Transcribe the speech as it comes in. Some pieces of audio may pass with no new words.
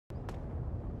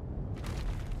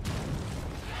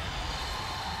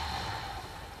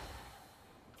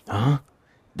Huh?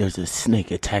 There's a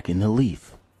snake attacking the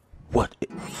leaf. What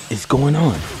is going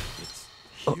on? It's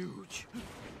huge,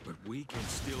 but we can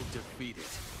still defeat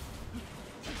it.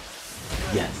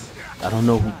 Yes, I don't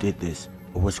know who did this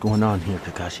or what's going on here,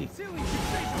 Kakashi.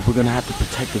 But we're gonna have to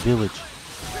protect the village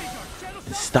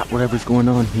and stop whatever's going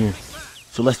on here.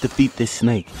 So let's defeat this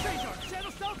snake.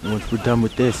 And once we're done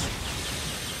with this,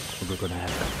 we're gonna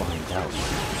have to find out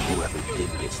whoever did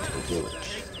this to the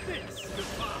village.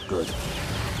 Good.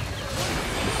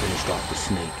 We finished off the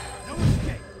snake.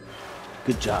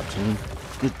 Good job, team.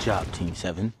 Good job, Team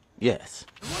 7. Yes.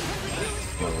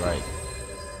 Alright.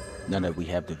 Now that we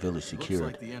have the village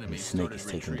secured and the snake is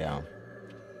taken down.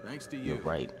 Thanks to you, You're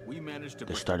right. we managed to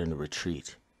They're starting to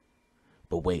retreat.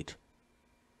 But wait.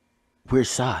 Where's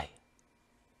Sai?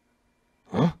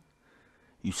 Huh?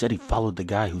 You said he followed the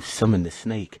guy who summoned the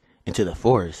snake into the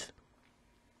forest.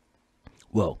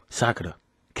 Well, Sakura,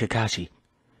 Kakashi,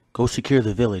 go secure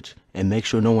the village and make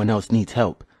sure no one else needs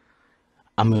help.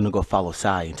 I'm gonna go follow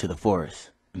Sai into the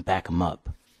forest and back him up.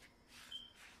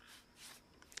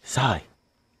 Sai,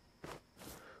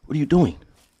 what are you doing?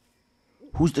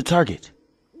 Who's the target?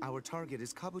 Our target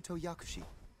is Kabuto Yakushi,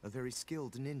 a very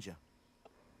skilled ninja.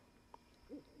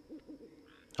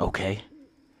 Okay.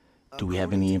 Do we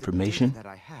have any information? That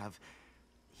I have,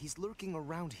 he's lurking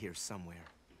around here somewhere.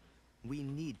 We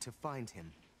need to find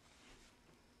him.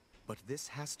 But this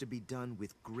has to be done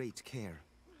with great care.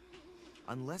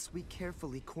 Unless we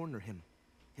carefully corner him,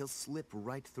 he'll slip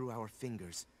right through our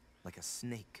fingers like a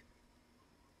snake.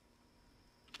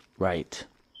 Right.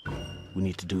 We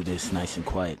need to do this nice and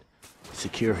quiet.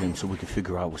 Secure him so we can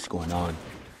figure out what's going on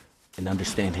and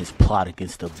understand his plot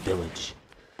against the village.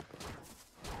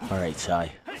 Alright,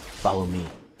 Sai. Follow me.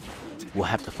 We'll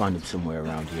have to find him somewhere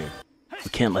around here. We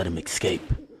can't let him escape.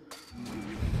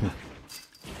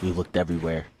 We looked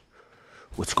everywhere.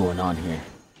 What's going on here?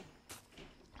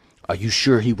 Are you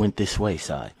sure he went this way,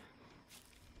 Sai?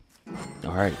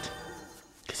 Alright.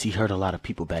 Because he hurt a lot of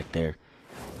people back there.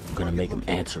 I'm gonna make him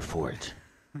answer for it.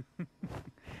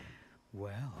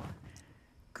 Well,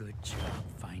 good job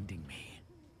finding me.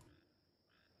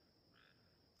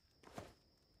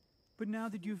 But now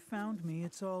that you've found me,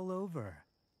 it's all over.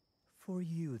 For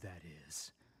you, that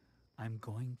is. I'm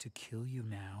going to kill you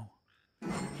now.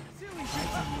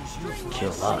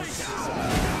 Kill us.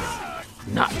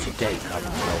 Not today,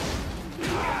 Kabuto. You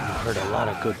hurt a lot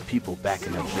of good people back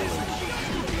in the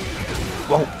village.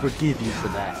 Won't forgive you for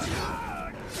that.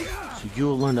 So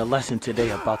you'll learn a lesson today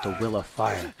about the will of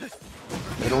fire.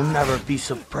 It'll never be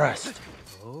suppressed.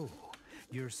 Oh,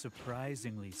 you're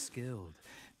surprisingly skilled.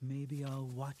 Maybe I'll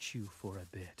watch you for a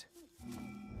bit.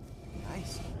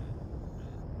 Nice.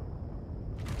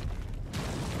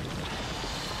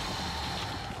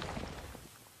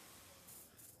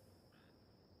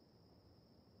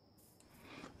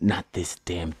 Not this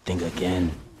damn thing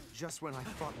again. Just when I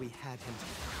thought we had him,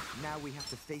 now we have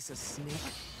to face a snake.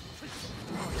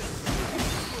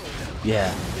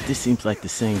 Yeah, this seems like the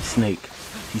same snake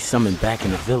he summoned back in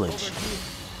the village.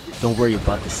 Don't worry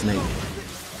about the snake.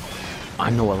 I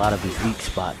know a lot of his weak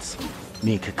spots.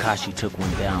 Me and Kakashi took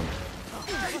one down.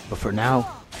 But for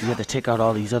now, we have to take out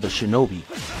all these other shinobi.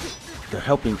 They're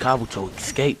helping Kabuto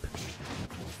escape.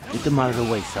 Get them out of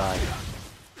the way, Sai.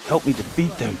 Help me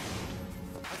defeat them.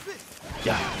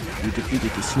 Yeah, we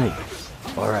defeated the snake.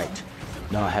 Alright,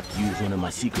 now I have to use one of my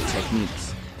secret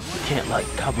techniques. We can't let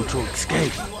Kabuto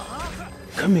escape.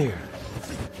 Come here.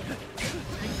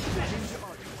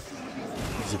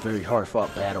 It's a very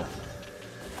hard-fought battle.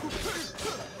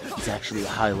 He's actually a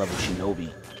high-level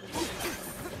shinobi.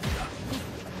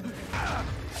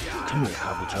 Come here,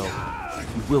 Kabuto.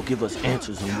 You will give us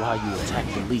answers on why you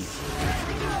attacked the leaf.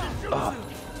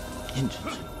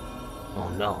 Engines. Oh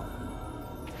no.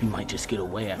 He might just get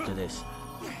away after this.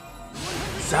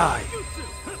 Sai!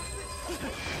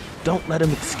 Don't let him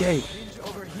escape!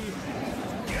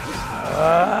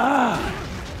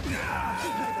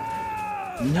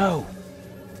 No!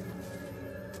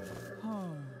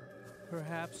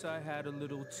 Perhaps I had a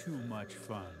little too much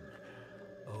fun.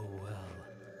 Oh well,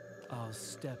 I'll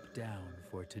step down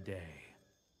for today.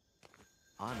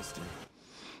 Honestly,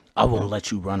 I won't let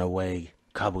you run away,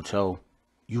 Kabuto.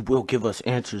 You will give us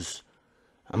answers.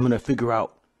 I'm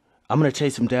gonna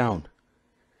chase him down.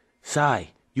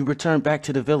 Sai, you return back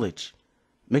to the village.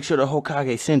 Make sure the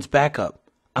Hokage sends backup.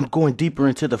 I'm going deeper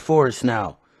into the forest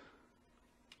now.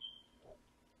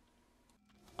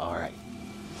 Alright.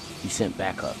 He sent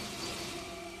backup.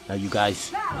 Now you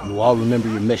guys, you all remember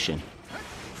your mission.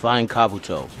 Find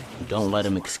Kabuto and don't let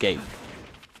him escape.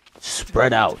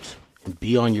 Spread out and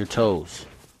be on your toes.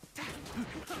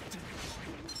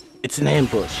 It's an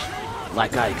ambush.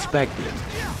 like I expected.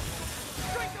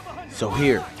 So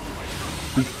here,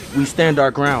 we stand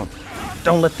our ground.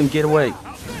 Don't let them get away.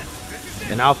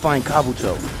 And I'll find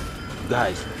Kabuto.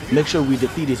 Guys, make sure we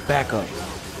defeat his backup.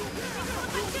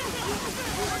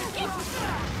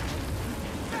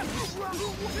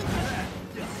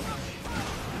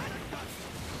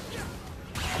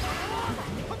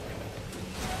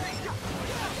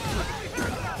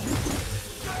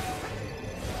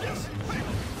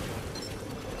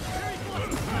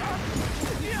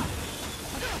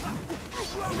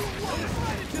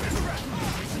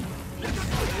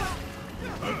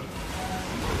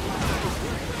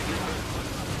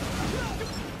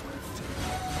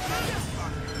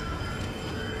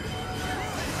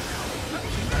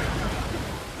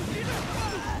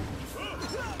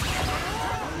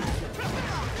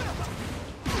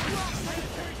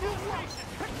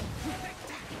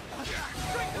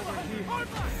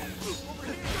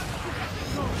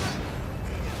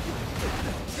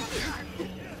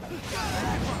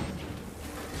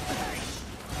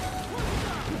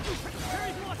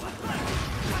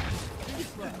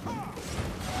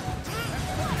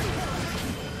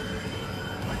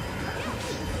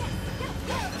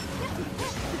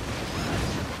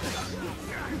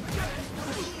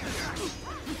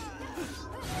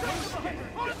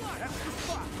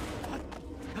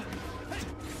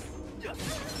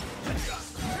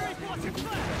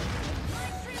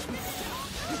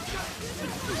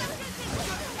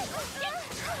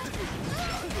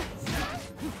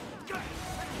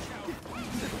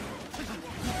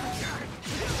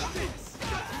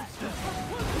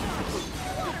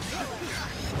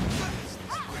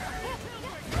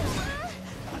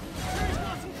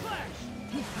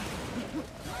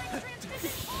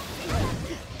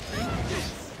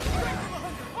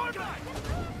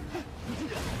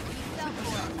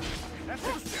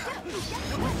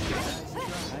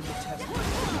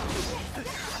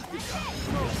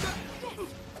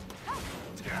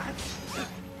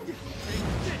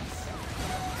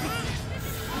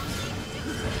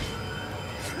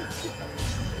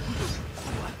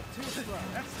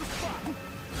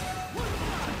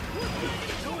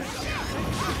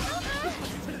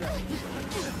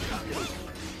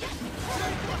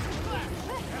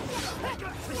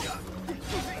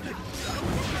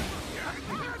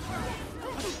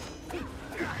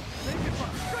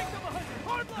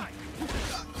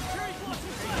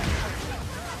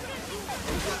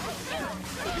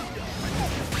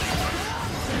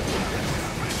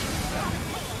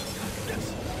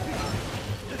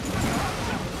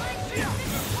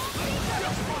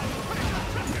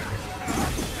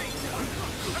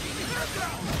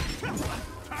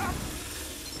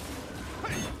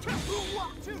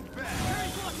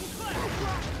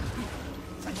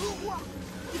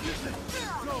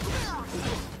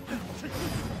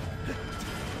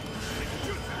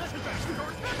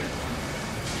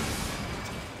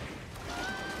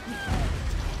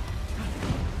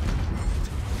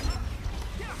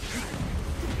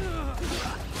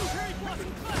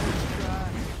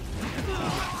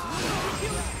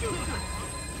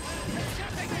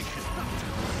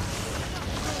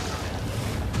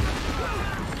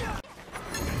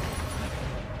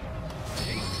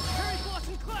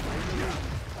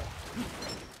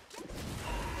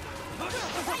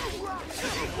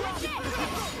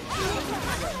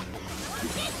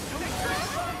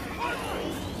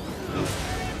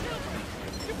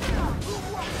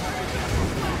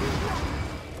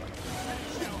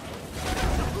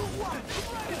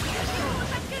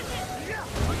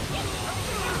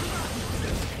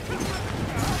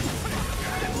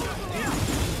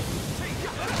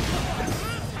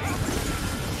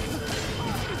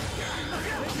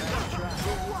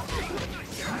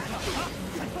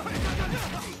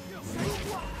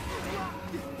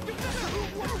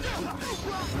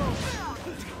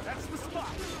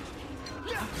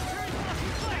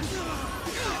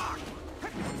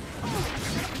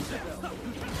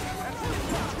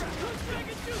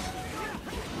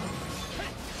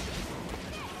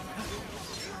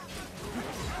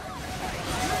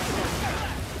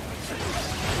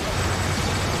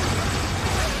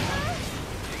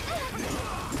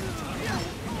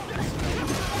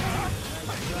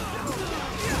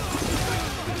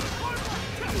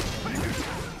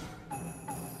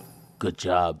 Good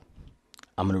job.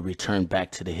 I'm going to return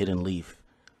back to the Hidden Leaf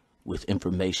with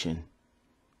information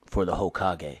for the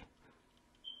Hokage.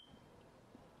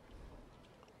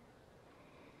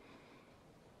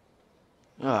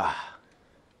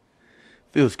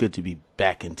 Feels good to be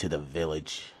back into the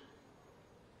village.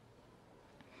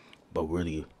 But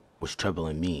really, what's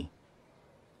troubling me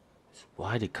is,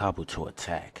 why did Kabuto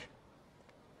attack?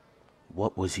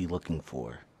 What was he looking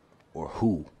for? Or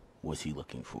who was he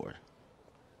looking for?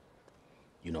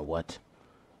 You know what?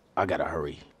 I gotta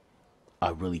hurry. I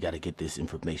really gotta get this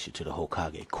information to the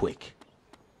Hokage quick.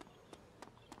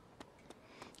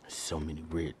 So many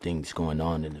weird things going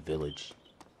on in the village.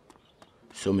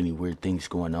 So many weird things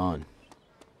going on.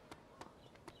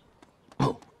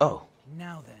 Oh.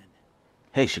 Now then.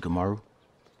 Hey, Shikamaru.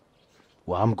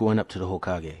 Well, I'm going up to the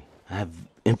Hokage. I have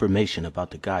information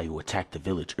about the guy who attacked the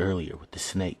village earlier with the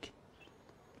snake.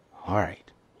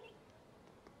 Alright.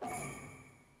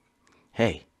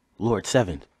 Hey, Lord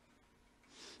Seventh.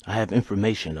 I have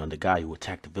information on the guy who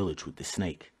attacked the village with the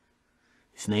snake.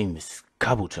 His name is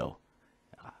Kabuto.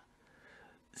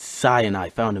 Sai and I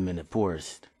found him in the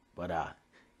forest, but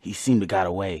he seemed to got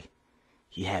away.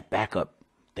 He had backup.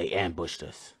 They ambushed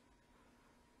us.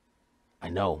 I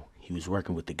know, he was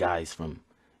working with the guys from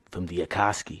the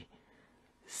Akatsuki.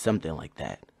 Something like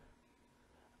that.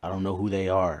 I don't know who they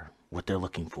are, what they're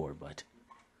looking for, but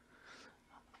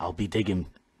I'll be digging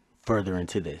further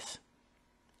into this.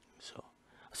 So,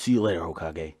 I'll see you later,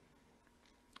 Hokage.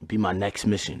 Be my next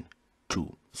mission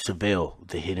to surveil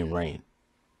the hidden rain.